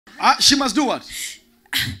She must do what?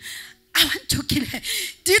 I want to kill her.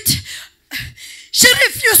 She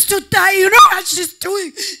refused to die. You know what she's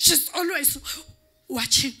doing? She's always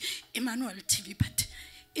watching Emmanuel TV. But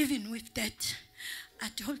even with that, I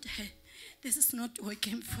told her, this is not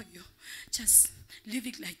working for you. Just leave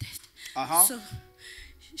it like that. So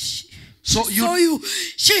she saw you.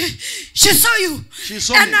 She saw you. She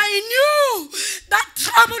saw and me. I knew that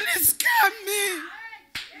trouble is coming.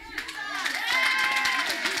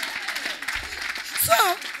 So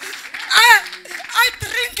I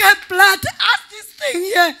drink her blood at this thing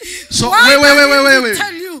here. So wait.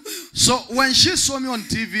 Tell you. So when she saw me on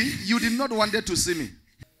TV, you did not want her to see me.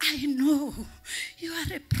 I know you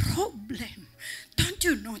are a problem. Don't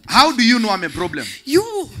you know that? How do you know I'm a problem?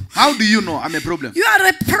 You. How do you know I'm a problem? You are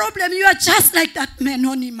a problem. You are just like that man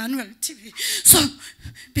on Emmanuel TV. So,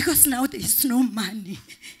 because now there is no money,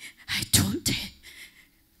 I told her,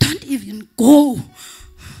 don't even go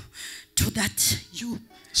to that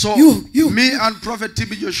So, you. Me and Prophet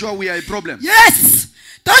TB Joshua, we are a problem. Yes.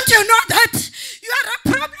 Don't you know that? You are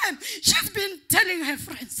a problem. She's been telling her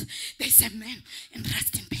friends. There's a man in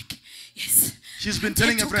Rustenburg. Yes. She's been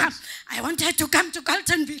telling her friends. I want her to come to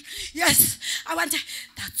Carltonville. Yes. I want her.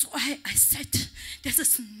 That's why I said, this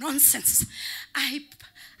is nonsense. I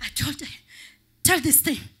told her, tell this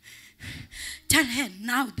thing. Tell her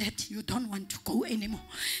now that you don't want to go anymore.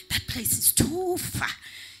 That place is too far.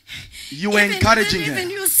 You were encouraging her. Even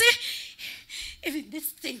you see, even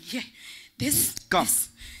this thing here, this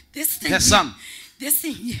thing. Her son. This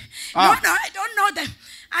thing here. No, I don't know them.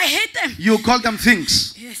 I hate them. You call them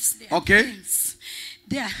things. Yes, they are okay. things.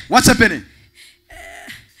 They are. What's happening?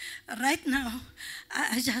 Right now,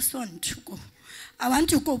 I just want to go. I want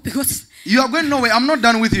to go because you are going nowhere. I'm not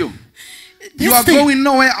done with you. You are going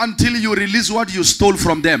nowhere until you release what you stole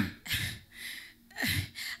from them.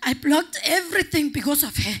 I blocked everything because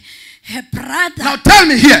of her brother. Now tell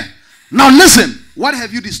me here. Now listen. What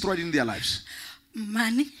have you destroyed in their lives?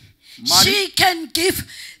 Money. She can give.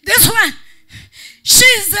 This one,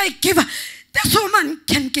 she's a giver. This woman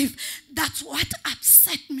can give. That's what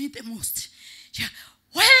upset me the most.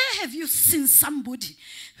 Where have you seen somebody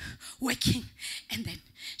working and then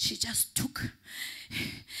she just took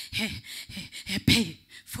her pay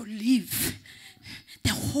for leave, the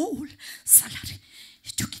whole salary?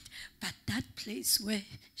 She took it. But that place where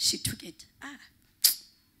she took it,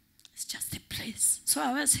 it's just a place. So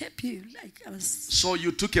I was happy. So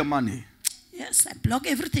you took your money? Yes, I block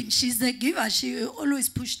everything. She's a giver. She always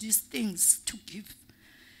push these things to give.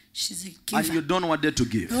 She's a giver. And you don't want her to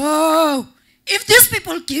give? Oh, if these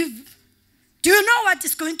people give, do you know what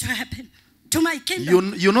is going to happen to my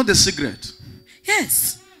kingdom? You know the secret?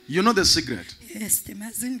 Yes. You know the secret? Yes, they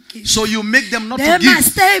mustn't give. So you make them not to give? They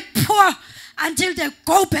must stay poor until they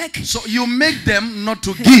go back. So you make them not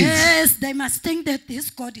to give? Yes, they must think that this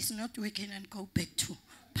God is not working and go back to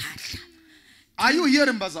Padla. Are you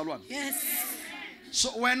hearing, Bazalwan? Yes.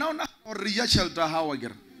 So we're now Ria shelter how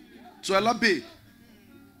again? Twella Bill.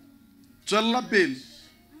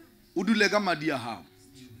 Udulega Madia how?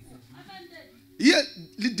 Yeah,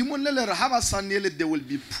 they will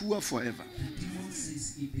be poor forever.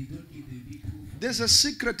 There's a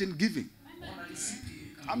secret in giving.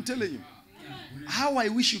 I'm telling you. How I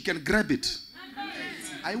wish you can grab it.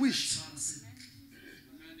 I wish.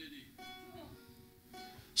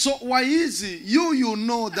 So why is it? You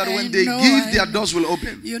know that when they give, their doors will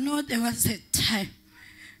open. You know, there was a time.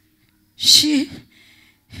 She,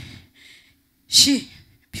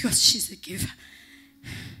 because she's a giver,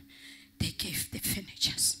 they gave the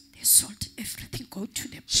furnitures. They sold everything, go to the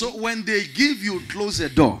bank. So when they give, you close the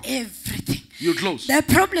door. Everything. You close. The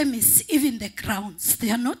problem is even the grounds.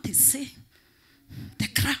 They are not the same. The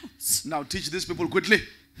grounds. Now teach these people quickly.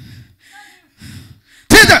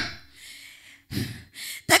 Teach them.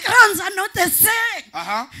 The grounds are not the same.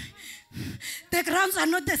 The grounds are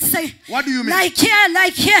not the same. What do you mean? Like here.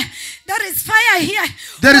 There is fire here.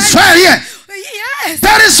 There is fire here. Yes.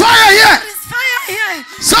 There is fire here. There is fire here.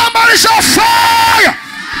 Somebody shout fire.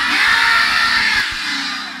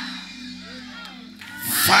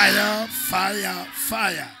 Fire, fire,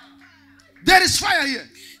 fire. There is fire here.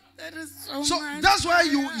 There is so much. That's why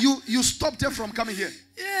you stopped her from coming here.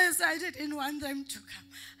 Yes, I didn't want them to come.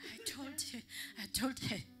 I told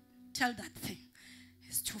her, tell that thing.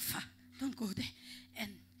 It's too far. Don't go there.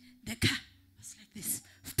 And the car was like this,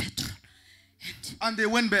 petrol. And they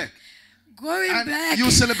went back. Going back.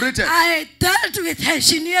 You celebrated. I dealt with her.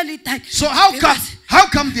 She nearly died. So how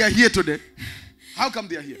come they are here today? How come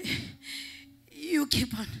they are here? You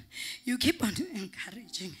keep on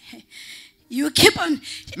encouraging her. You keep on.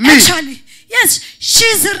 Me? Actually, yes,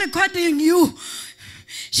 she's recording you.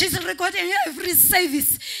 She's recording every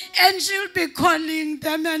service, and she'll be calling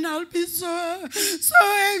them, and I'll be so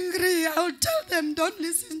angry. I'll tell them, don't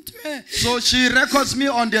listen to her. So she records me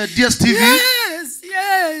on the DSTV.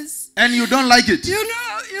 Yes. And you don't like it? You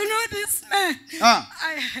know this man.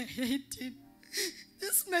 I hate him.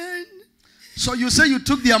 This man. So you say you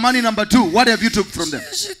took their money, number 2. What have you took from them?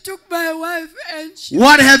 She took my wife, and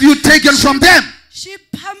what have you taken from them? She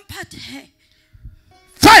pampered her.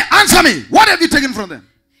 Fine, answer me. What have you taken from them?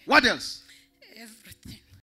 What else?